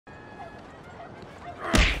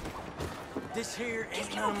This here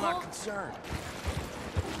ain't none of my concern.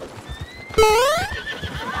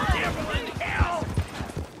 Devil in hell!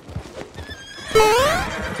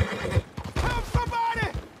 Help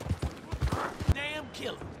somebody! Damn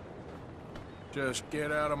killer. Just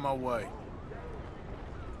get out of my way.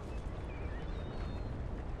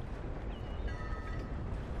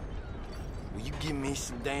 Will you give me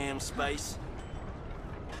some damn space?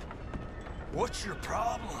 What's your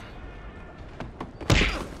problem?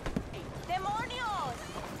 ¡Demonios!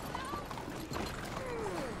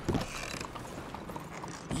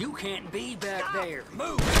 You can't be back there.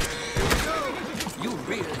 Move! You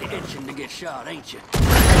really itching to get shot, ain't you?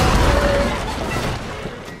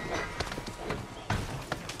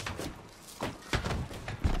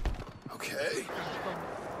 Okay.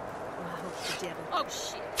 Oh,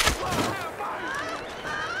 shit.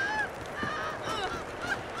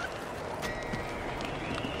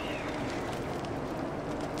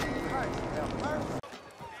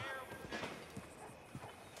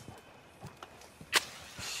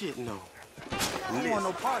 Shit, no. I don't want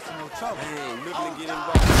no parts or no trouble. I ain't looking to get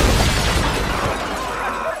involved.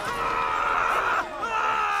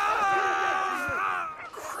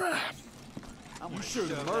 Crap. You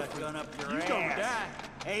shooting Murphy. Gun up your You ass. gonna die.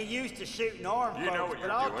 Ain't used to shooting armed You know folks, what but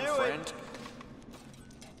you're I'll doing, do friend. it.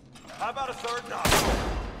 How about a third knock?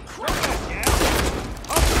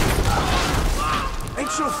 Ain't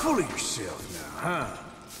so full of yourself now, huh?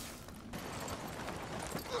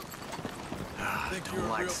 I don't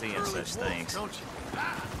like seeing such things. Don't you?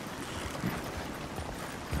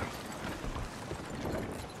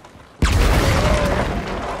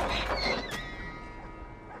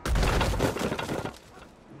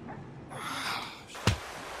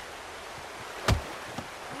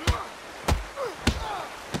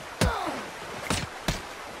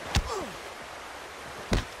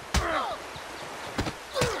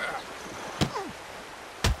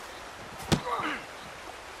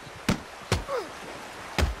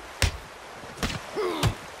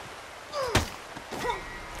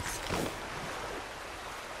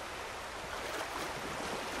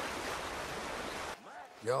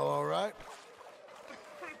 Y'all all right?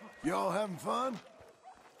 Y'all having fun?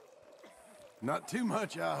 Not too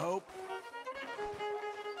much, I hope.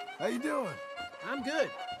 How you doing? I'm good.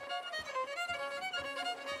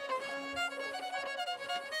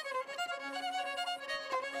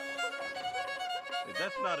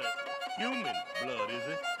 That's not a human blood, is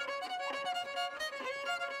it?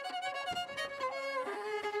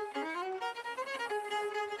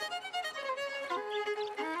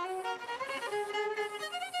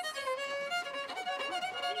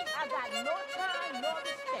 I got no time, no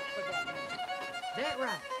respect for that man. That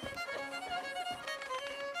right.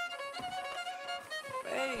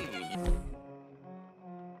 Hey.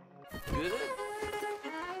 Good?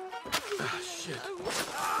 Ah, shit.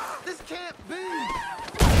 This can't be.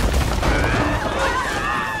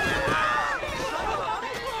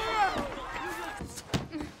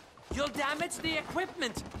 You'll damage the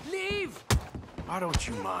equipment. Leave. Why don't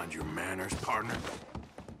you mind your manners, partner?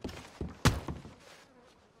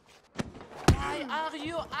 Why are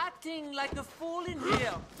you acting like a fool in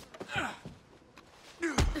here?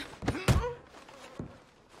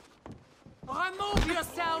 Remove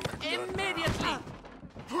yourself immediately.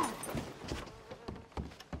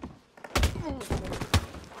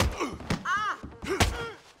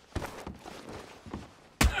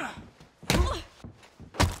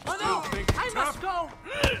 Oh no! I must go!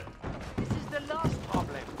 This is the last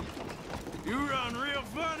problem. You run real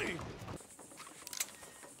funny.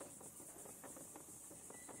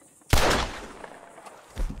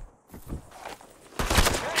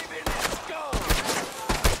 Baby, let's go!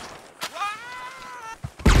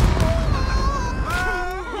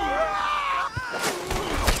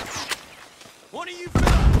 One of you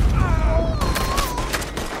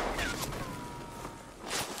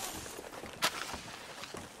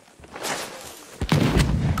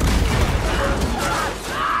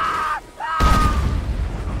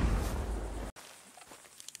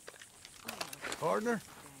Partner,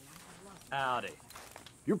 Howdy.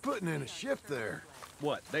 you're putting in a shift there.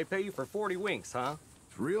 What, they pay you for 40 winks, huh?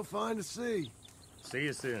 It's real fine to see. See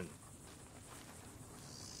you soon.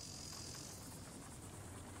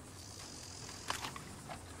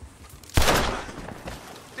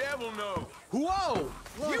 Devil no! Whoa!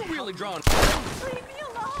 You really drawn... Leave me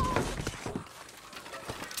alone!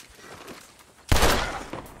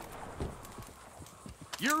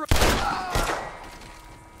 You're...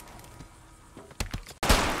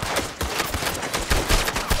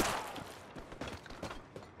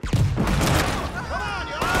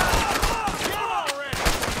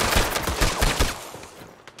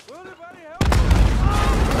 Will anybody help?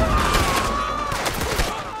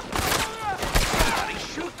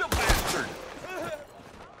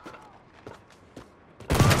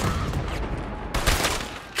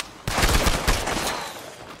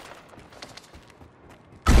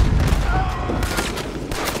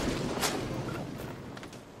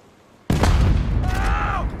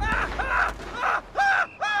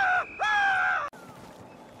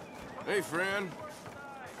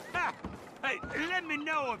 Hey, let me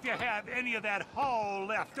know if you have any of that haul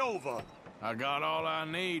left over. I got all I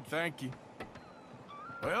need, thank you.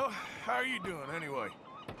 Well, how are you doing anyway?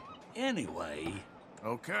 Anyway,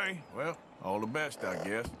 Okay, well, all the best, I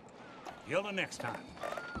guess. till the next time.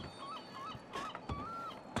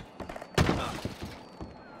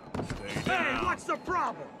 Stay Hey, down. what's the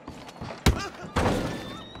problem?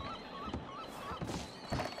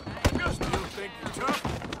 You still think you're tough?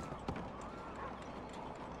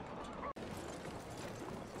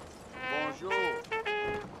 Bonjour.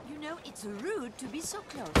 You know, it's rude to be so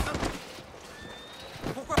close.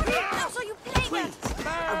 So you playing it?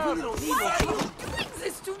 I really don't need no Why are trouble. you doing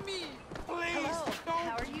this to me?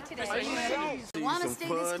 How are you today? Want to stay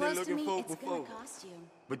this close to me? It's gonna cost you.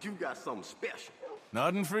 But you got something special.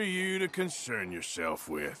 Nothing for you to concern yourself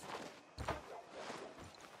with.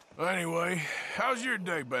 Anyway, how's your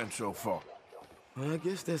day been so far? I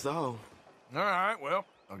guess that's all. All right, well,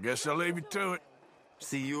 I guess I'll leave you to it.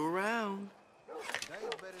 See you around.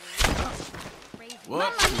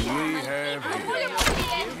 What do we have here?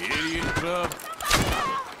 The Idiot Club?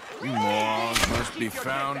 You morons must be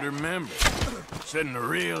founder members, setting a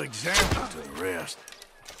real example to the rest.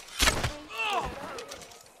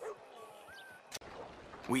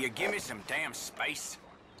 Will you give me some damn space?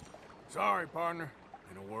 Sorry, partner.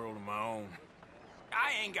 In a world of my own.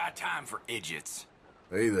 I ain't got time for idiots.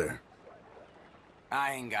 Hey there.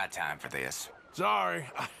 I ain't got time for this. Sorry,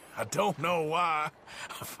 I don't know why.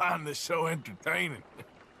 I find this so entertaining.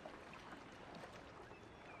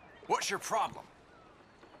 What's your problem?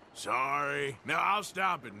 Sorry. No, I'll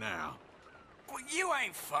stop it now. Well, you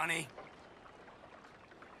ain't funny.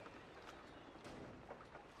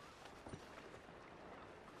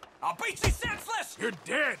 I'll beat you senseless! You're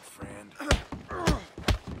dead, friend.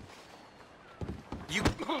 You...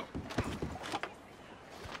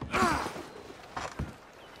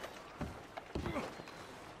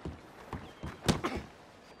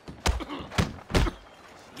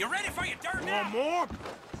 You ready for your dirt now? One more?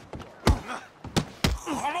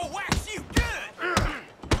 I'm gonna wax you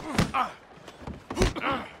good!